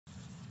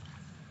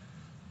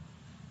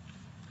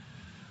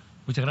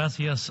Muchas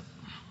gracias.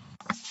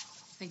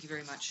 Thank you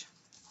very much.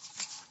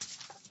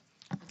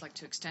 I'd like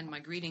to extend my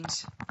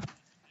greetings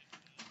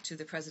to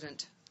the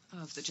President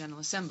of the General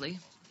Assembly,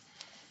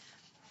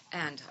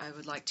 and I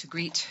would like to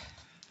greet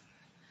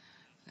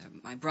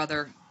my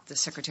brother, the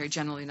Secretary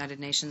General of the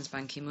United Nations,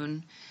 Ban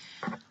Ki-moon,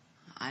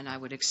 and I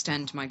would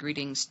extend my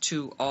greetings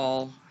to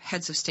all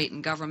heads of state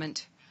and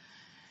government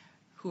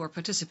who are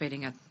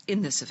participating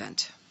in this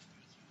event.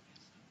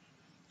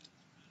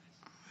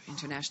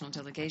 International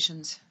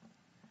delegations,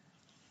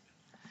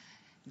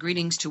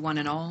 greetings to one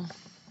and all.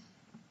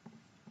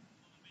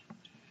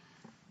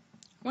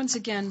 Once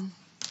again,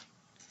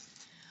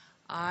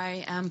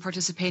 I am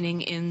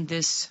participating in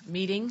this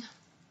meeting,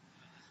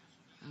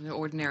 the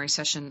ordinary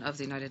session of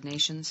the United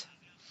Nations,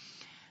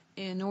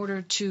 in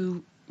order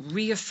to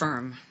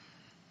reaffirm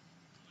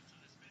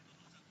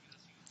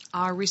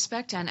our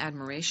respect and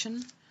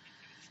admiration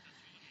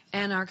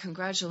and our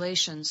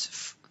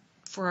congratulations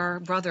for our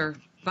brother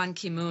Ban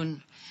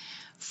Ki-moon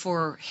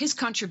for his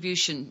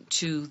contribution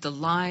to the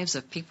lives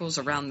of peoples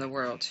around the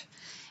world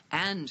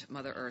and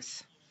Mother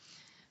Earth.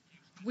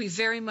 We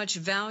very much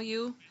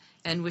value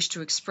and wish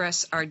to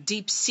express our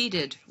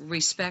deep-seated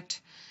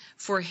respect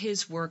for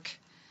his work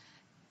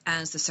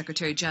as the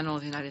Secretary General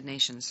of the United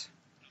Nations.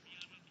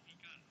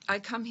 I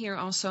come here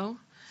also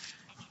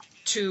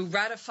to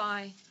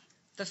ratify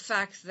the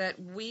fact that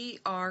we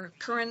are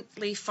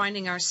currently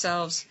finding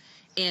ourselves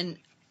in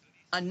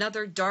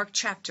another dark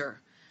chapter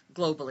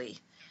globally,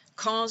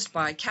 caused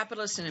by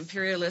capitalist and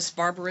imperialist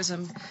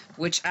barbarism,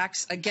 which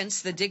acts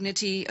against the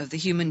dignity of the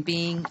human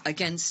being,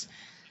 against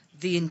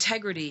the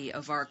integrity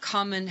of our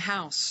common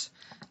house,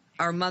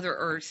 our Mother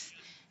Earth,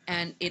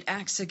 and it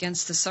acts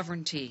against the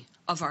sovereignty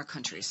of our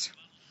countries.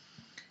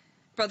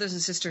 Brothers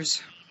and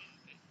sisters,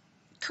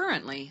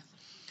 currently,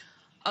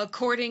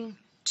 according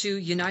to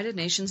United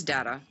Nations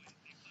data,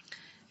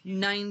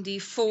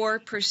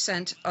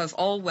 94% of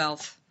all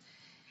wealth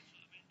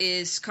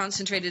is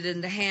concentrated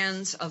in the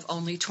hands of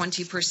only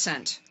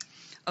 20%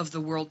 of the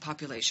world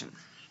population.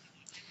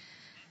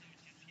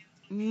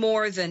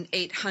 More than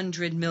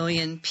 800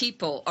 million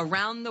people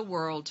around the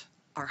world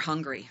are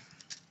hungry.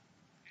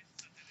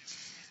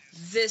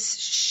 This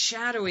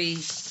shadowy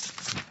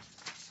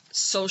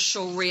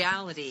social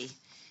reality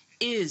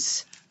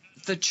is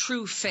the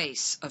true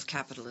face of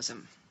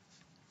capitalism.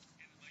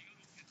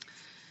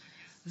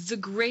 The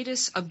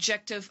greatest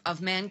objective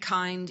of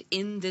mankind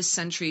in this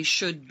century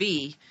should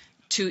be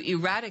to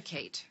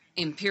eradicate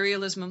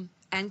imperialism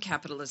and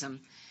capitalism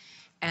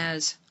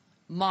as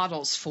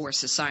models for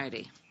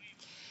society.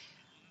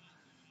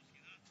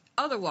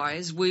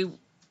 Otherwise,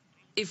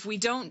 if we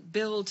don't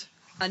build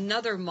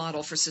another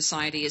model for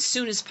society as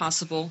soon as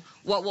possible,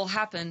 what will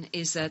happen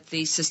is that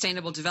the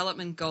Sustainable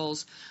Development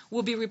Goals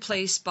will be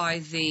replaced by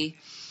the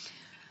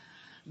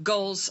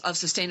goals of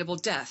sustainable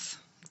death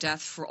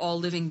for all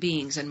living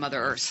beings in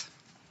Mother Earth.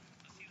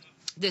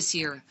 This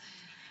year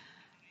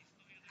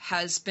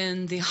has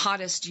been the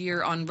hottest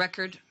year on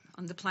record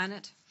on the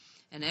planet,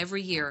 and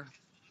every year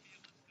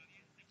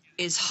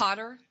is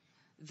hotter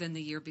than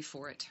the year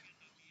before it.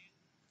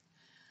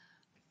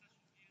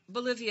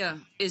 Bolivia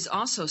is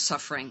also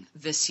suffering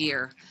this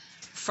year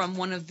from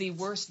one of the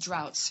worst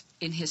droughts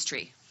in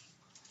history.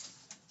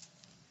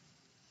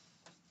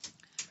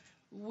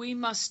 We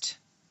must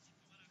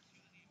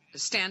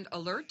stand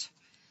alert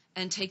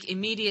and take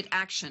immediate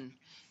action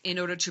in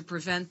order to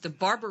prevent the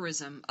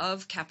barbarism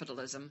of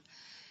capitalism,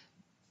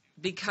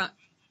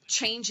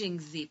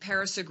 changing the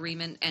Paris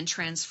Agreement and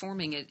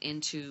transforming it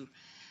into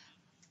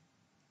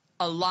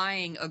a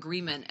lying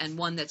agreement and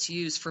one that's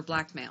used for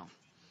blackmail.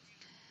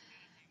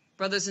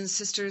 Brothers and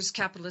sisters,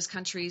 capitalist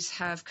countries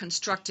have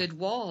constructed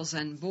walls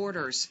and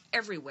borders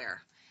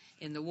everywhere,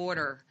 in the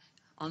water,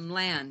 on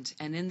land,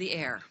 and in the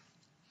air.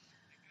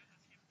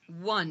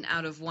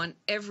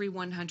 Every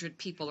 100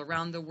 people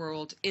around the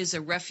world is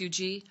a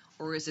refugee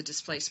or is a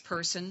displaced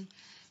person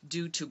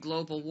due to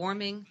global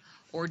warming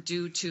or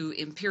due to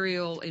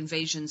imperial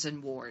invasions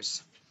and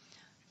wars,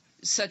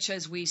 such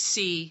as we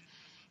see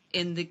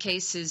in the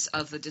cases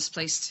of the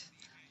displaced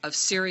of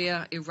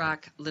Syria,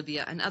 Iraq,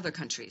 Libya, and other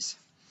countries.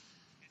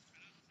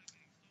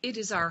 It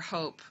is our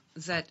hope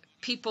that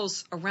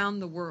peoples around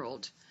the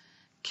world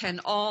can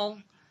all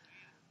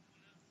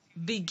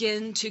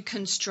begin to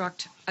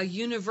construct a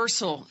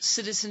universal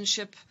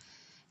citizenship,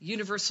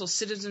 universal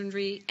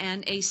citizenry,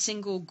 and a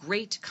single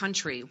great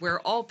country where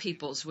all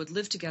peoples would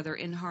live together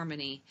in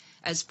harmony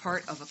as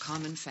part of a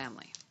common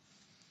family.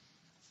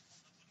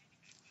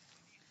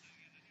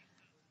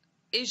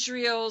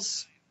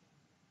 Israel's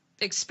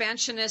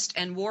expansionist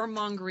and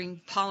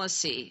warmongering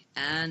policy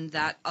and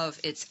that of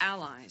its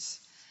allies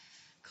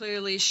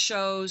clearly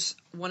shows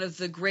one of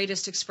the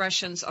greatest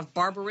expressions of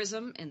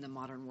barbarism in the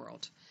modern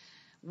world.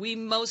 We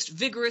most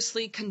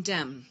vigorously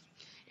condemn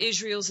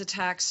Israel's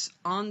attacks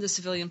on the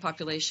civilian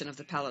population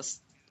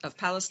of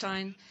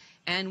Palestine,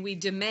 and we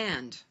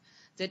demand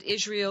that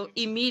Israel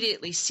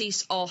immediately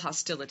cease all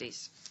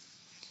hostilities.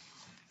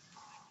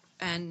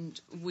 And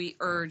we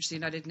urge the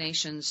United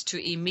Nations to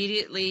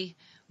immediately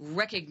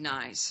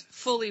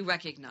fully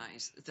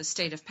recognize the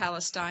state of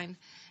Palestine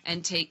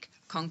and take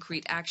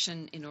concrete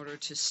action in order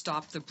to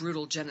stop the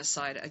brutal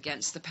genocide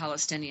against the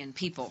Palestinian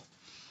people.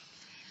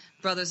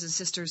 Brothers and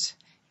sisters,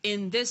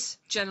 in this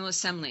General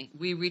Assembly,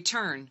 we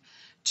return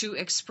to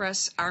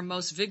express our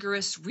most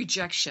vigorous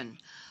rejection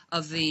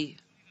of the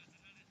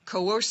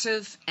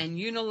coercive and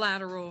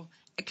unilateral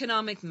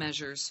economic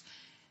measures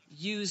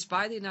used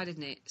by the United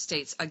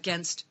States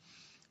against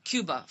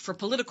Cuba for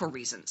political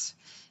reasons.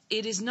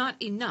 It is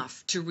not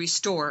enough to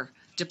restore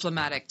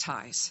diplomatic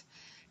ties.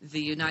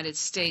 The United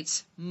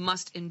States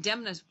must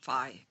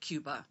indemnify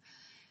Cuba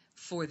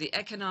for the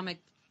economic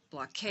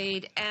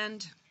blockade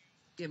and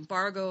the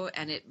embargo,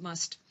 and it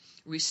must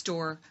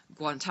restore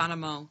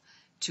Guantanamo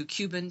to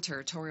Cuban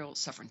territorial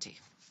sovereignty.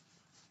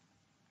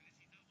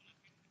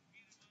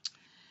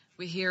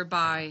 We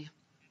hereby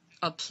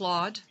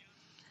applaud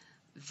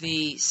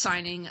the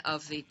signing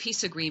of the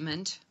peace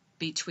agreement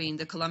between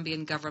the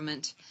Colombian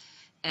government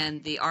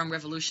and the Armed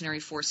Revolutionary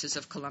Forces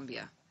of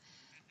Colombia.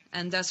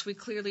 And thus we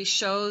clearly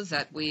show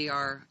that we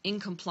are in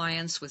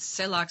compliance with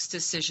CELAC's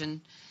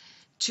decision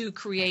to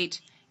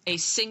create a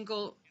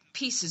single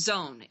peace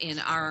zone in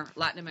our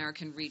Latin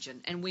American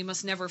region. And we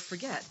must never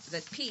forget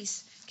that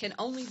peace can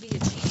only be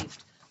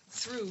achieved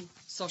through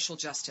social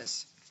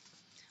justice.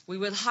 We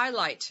will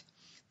highlight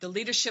the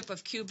leadership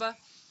of Cuba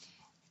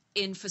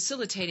in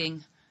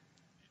facilitating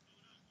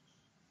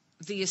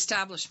the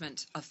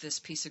establishment of this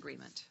peace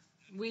agreement.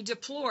 We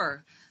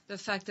deplore the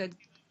fact that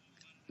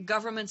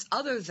governments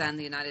other than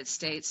the United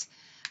States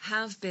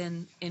have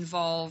been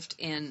involved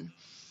in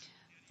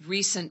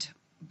recent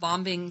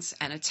bombings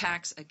and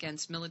attacks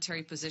against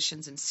military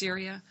positions in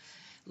Syria,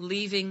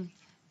 leaving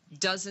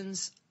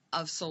dozens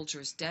of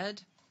soldiers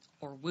dead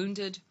or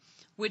wounded,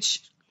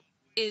 which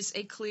is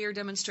a clear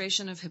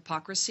demonstration of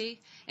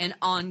hypocrisy and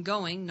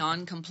ongoing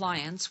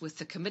non-compliance with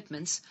the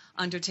commitments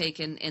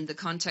undertaken in the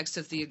context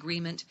of the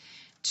agreement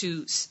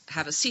to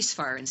have a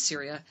ceasefire in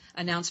Syria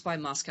announced by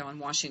Moscow and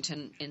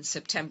Washington in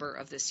September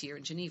of this year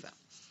in Geneva.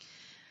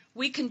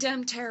 We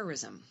condemn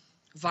terrorism,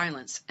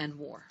 violence, and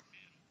war.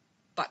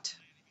 But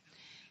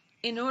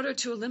in order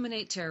to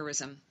eliminate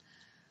terrorism,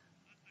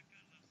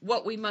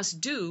 what we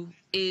must do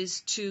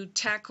is to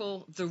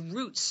tackle the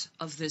roots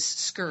of this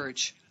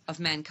scourge of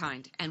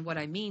mankind. And what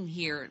I mean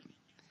here,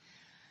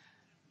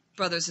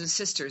 brothers and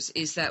sisters,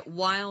 is that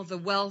while the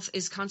wealth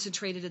is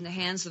concentrated in the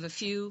hands of a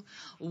few,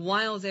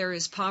 while there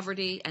is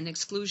poverty and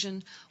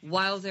exclusion,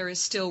 while there is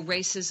still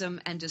racism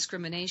and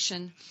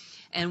discrimination,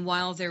 and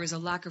while there is a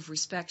lack of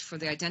respect for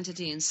the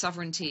identity and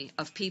sovereignty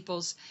of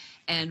peoples,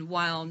 and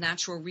while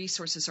natural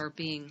resources are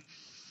being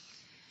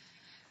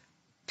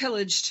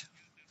pillaged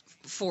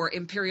for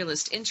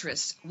imperialist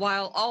interests,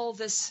 while all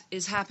this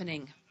is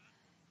happening,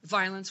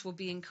 violence will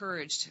be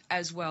encouraged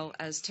as well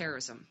as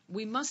terrorism.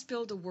 We must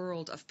build a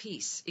world of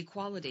peace,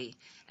 equality,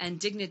 and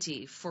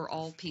dignity for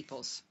all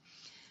peoples.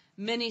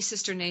 Many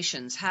sister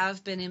nations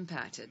have been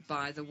impacted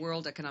by the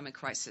world economic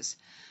crisis,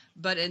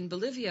 but in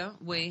Bolivia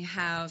we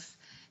have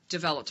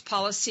developed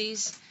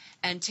policies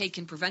and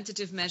taken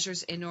preventative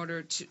measures in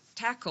order to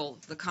tackle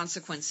the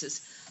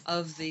consequences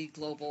of the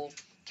global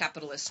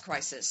capitalist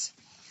crisis.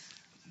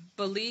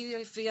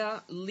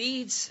 Bolivia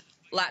leads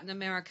Latin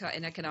America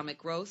in economic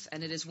growth,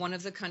 and it is one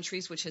of the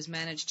countries which has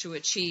managed to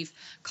achieve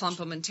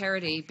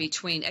complementarity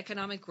between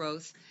economic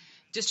growth,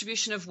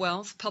 distribution of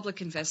wealth,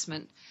 public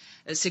investment,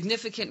 a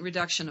significant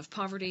reduction of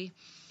poverty,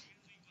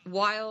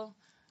 while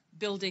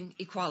building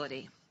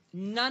equality.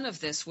 None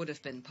of this would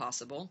have been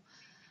possible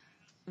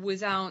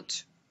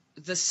without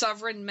the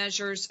sovereign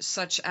measures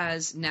such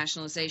as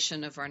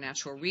nationalization of our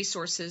natural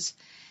resources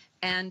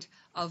and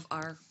of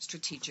our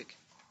strategic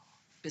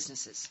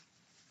businesses.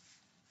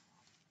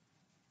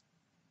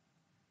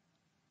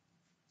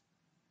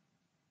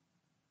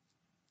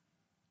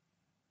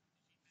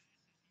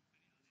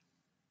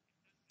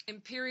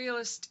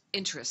 Imperialist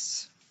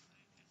interests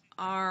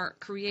are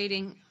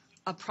creating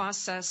a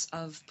process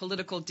of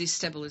political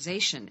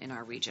destabilization in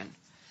our region.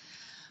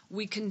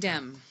 We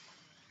condemn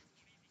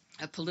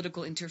a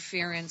political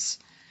interference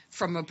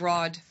from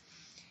abroad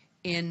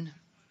in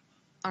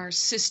our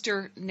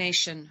sister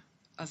nation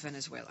of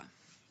Venezuela.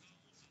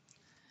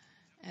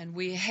 And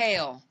we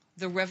hail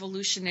the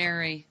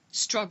revolutionary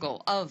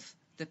struggle of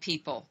the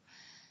people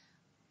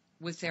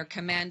with their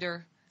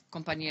commander,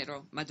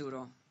 Compañero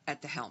Maduro,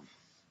 at the helm.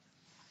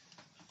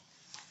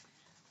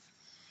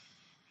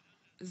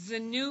 The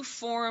new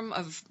form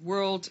of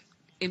world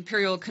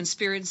imperial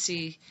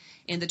conspiracy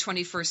in the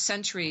 21st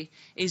century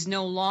is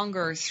no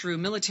longer through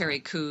military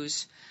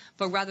coups,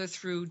 but rather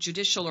through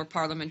judicial or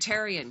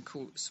parliamentarian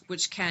coups,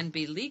 which can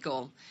be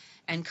legal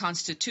and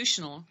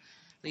constitutionally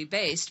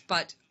based,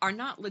 but are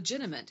not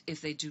legitimate if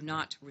they do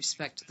not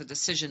respect the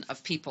decision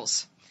of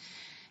peoples.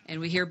 And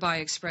we hereby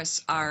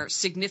express our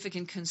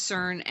significant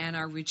concern and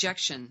our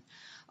rejection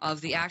of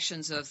the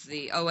actions of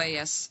the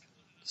OAS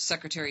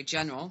Secretary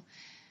General,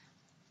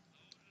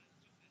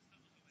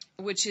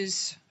 which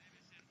is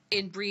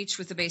in breach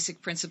with the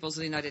basic principles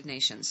of the United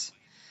Nations,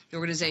 the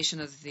Organization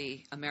of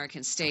the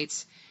American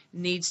States,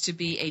 needs to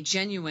be a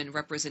genuine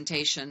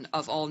representation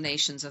of all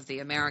nations of the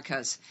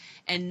Americas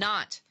and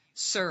not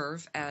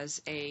serve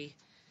as a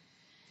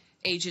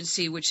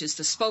agency which is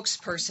the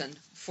spokesperson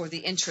for the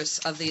interests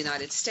of the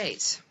United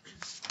States.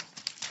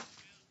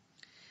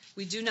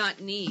 We do not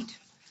need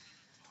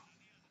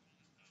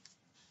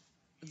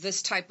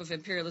this type of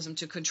imperialism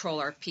to control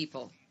our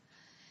people.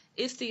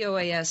 If the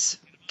OAS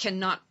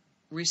cannot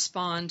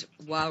respond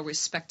while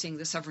respecting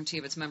the sovereignty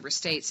of its member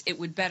states, it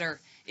would better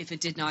if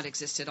it did not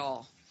exist at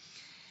all.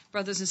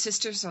 Brothers and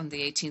sisters, on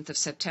the 18th of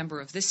September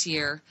of this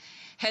year,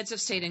 heads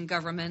of state and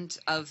government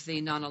of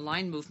the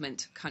non-aligned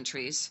movement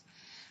countries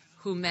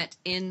who met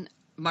in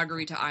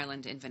Margarita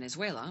Island in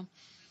Venezuela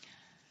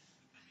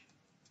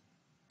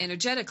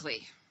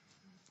energetically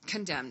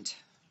condemned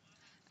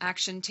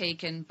action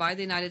taken by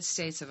the United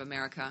States of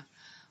America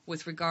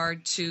with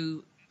regard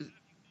to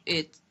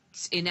its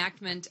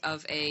enactment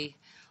of a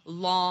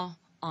law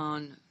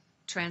on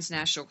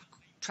transnational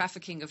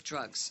trafficking of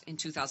drugs in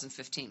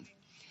 2015.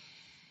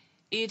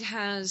 It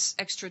has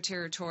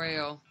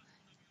extraterritorial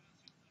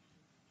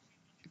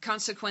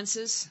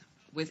consequences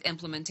with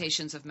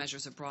implementations of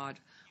measures abroad,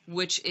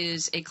 which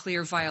is a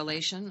clear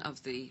violation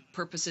of the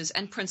purposes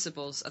and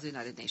principles of the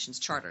United Nations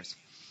charters.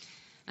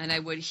 And I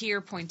would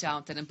here point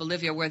out that in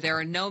Bolivia, where there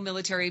are no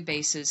military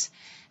bases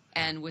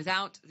and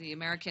without the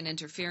American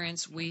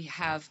interference, we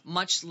have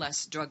much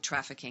less drug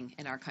trafficking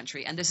in our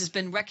country. And this has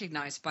been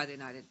recognized by the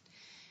United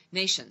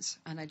Nations.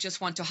 And I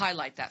just want to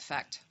highlight that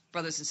fact.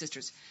 Brothers and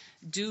sisters,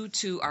 due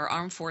to our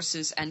armed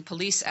forces and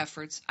police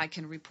efforts, I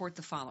can report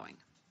the following.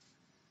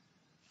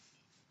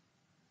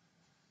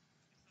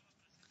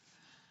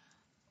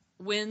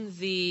 When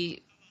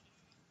the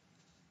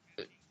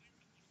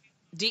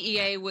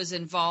DEA was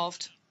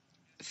involved,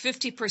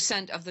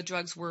 50% of the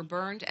drugs were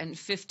burned and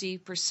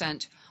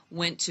 50%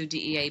 went to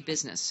DEA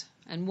business.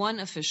 And one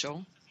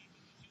official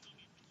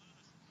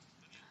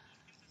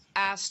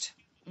asked,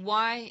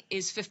 why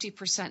is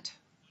 50%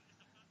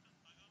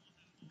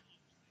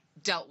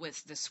 dealt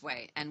with this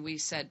way? And we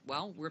said,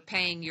 well, we're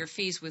paying your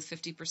fees with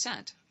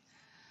 50%.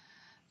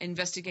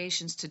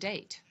 Investigations to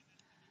date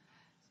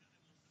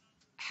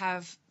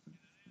have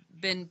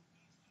been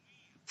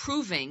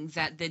proving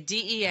that the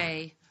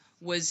DEA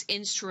was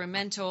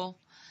instrumental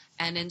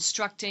and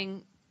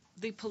instructing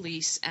the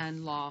police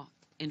and law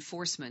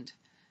enforcement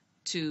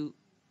to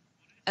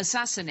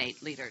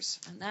assassinate leaders.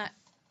 And that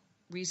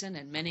reason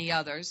and many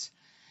others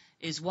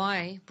is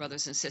why,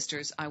 brothers and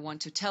sisters, I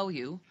want to tell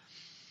you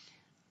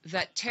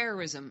that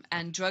terrorism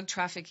and drug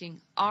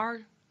trafficking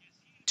are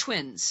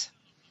twins,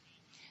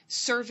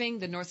 serving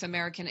the North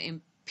American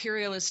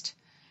imperialist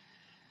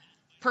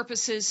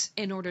purposes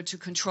in order to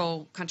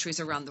control countries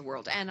around the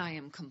world. And I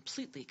am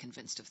completely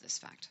convinced of this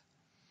fact.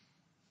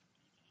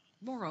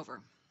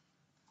 Moreover,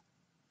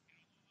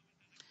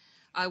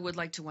 I would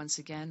like to once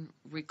again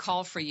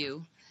recall for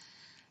you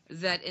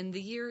that in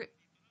the year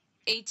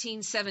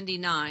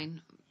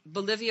 1879,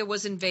 Bolivia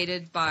was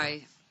invaded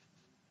by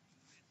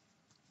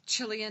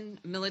Chilean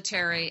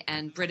military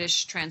and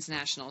British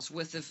transnationals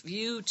with a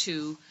view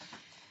to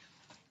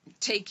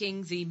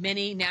taking the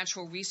many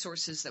natural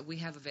resources that we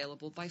have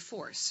available by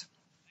force.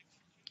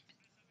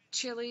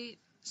 Chile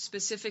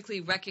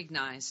specifically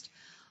recognized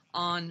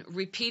on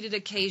repeated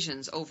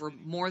occasions over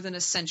more than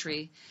a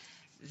century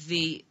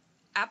the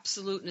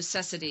absolute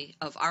necessity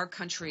of our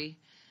country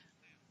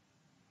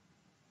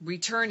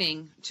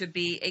returning to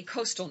be a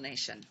coastal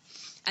nation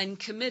and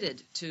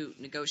committed to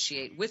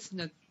negotiate with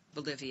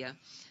Bolivia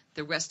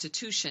the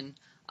restitution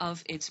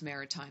of its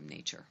maritime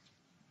nature.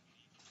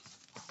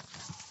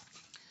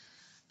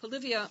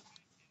 Bolivia,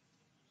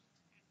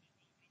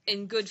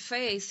 in good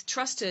faith,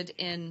 trusted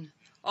in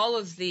all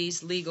of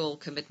these legal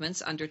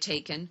commitments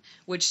undertaken,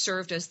 which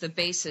served as the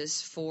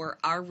basis for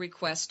our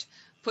request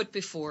put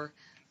before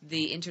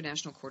the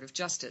International Court of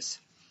Justice.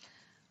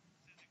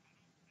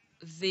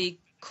 The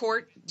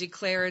court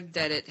declared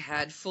that it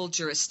had full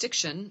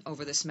jurisdiction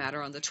over this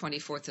matter on the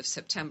 24th of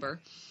September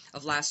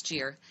of last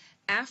year,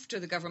 after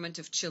the government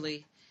of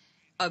Chile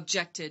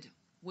objected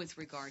with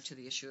regard to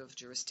the issue of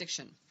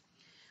jurisdiction.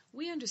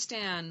 We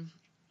understand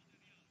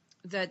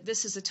that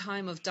this is a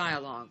time of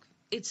dialogue.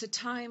 It's a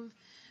time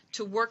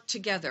to work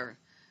together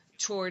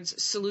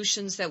towards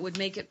solutions that would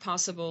make it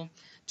possible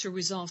to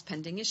resolve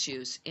pending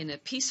issues in a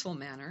peaceful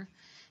manner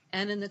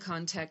and in the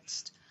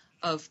context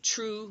of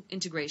true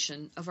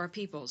integration of our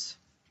peoples.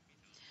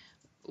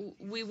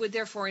 We would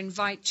therefore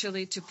invite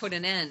Chile to put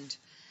an end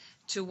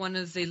to one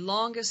of the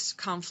longest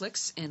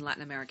conflicts in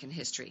Latin American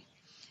history.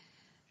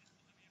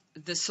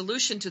 The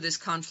solution to this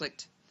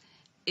conflict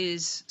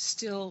is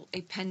still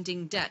a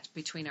pending debt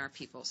between our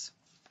peoples.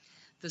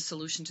 The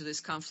solution to this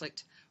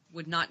conflict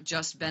would not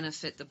just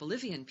benefit the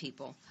Bolivian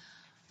people,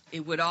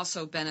 it would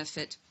also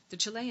benefit the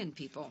Chilean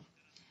people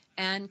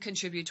and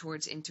contribute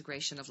towards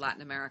integration of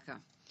Latin America.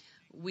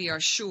 We are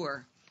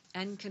sure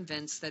and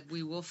convinced that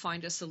we will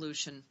find a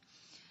solution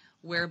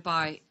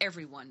whereby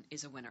everyone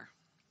is a winner.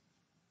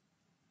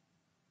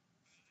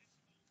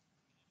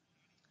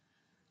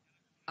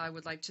 I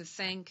would like to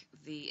thank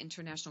the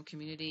international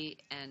community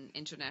and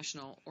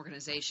international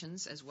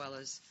organizations, as well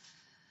as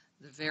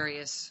the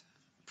various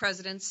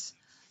presidents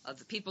of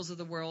the peoples of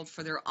the world,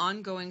 for their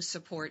ongoing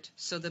support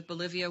so that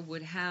Bolivia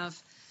would have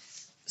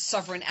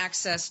sovereign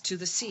access to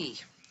the sea.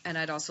 And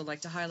I'd also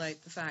like to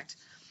highlight the fact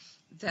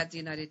that the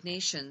United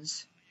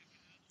Nations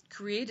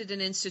created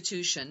an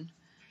institution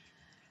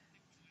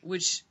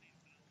which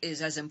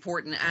is as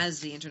important as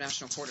the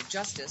International Court of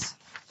Justice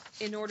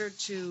in order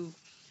to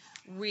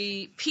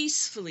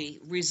peacefully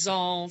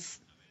resolve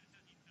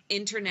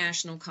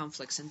international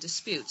conflicts and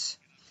disputes.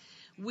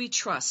 We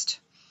trust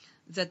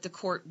that the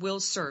court will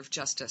serve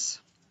justice.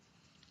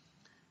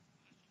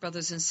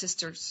 Brothers and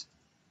sisters,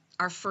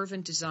 our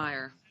fervent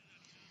desire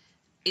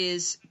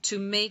is to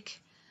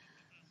make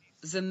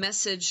the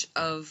message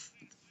of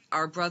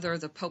our brother,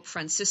 the Pope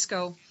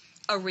Francisco,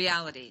 a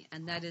reality,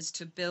 and that is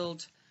to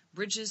build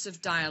bridges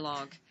of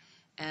dialogue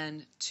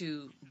and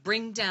to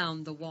bring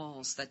down the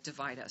walls that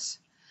divide us.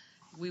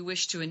 We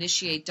wish to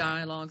initiate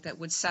dialogue that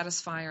would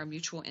satisfy our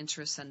mutual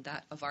interests and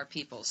that of our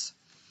peoples.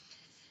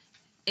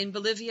 In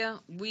Bolivia,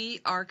 we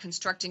are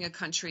constructing a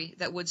country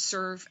that would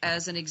serve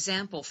as an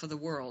example for the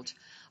world,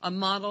 a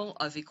model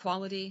of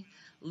equality,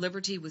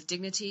 liberty with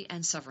dignity,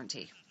 and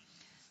sovereignty.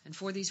 And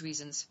for these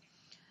reasons,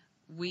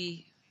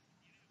 we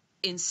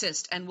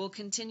insist and will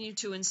continue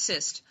to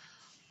insist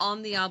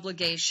on the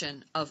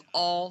obligation of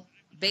all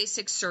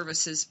basic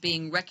services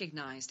being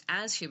recognized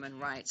as human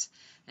rights.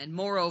 And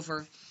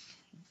moreover,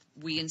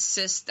 we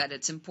insist that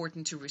it's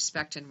important to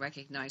respect and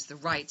recognize the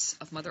rights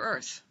of Mother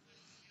Earth.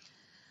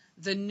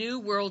 The new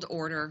world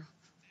order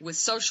with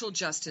social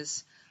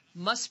justice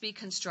must be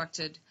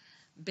constructed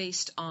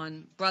based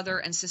on brother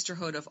and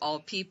sisterhood of all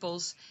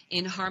peoples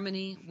in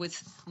harmony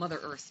with Mother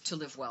Earth to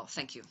live well.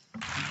 Thank you.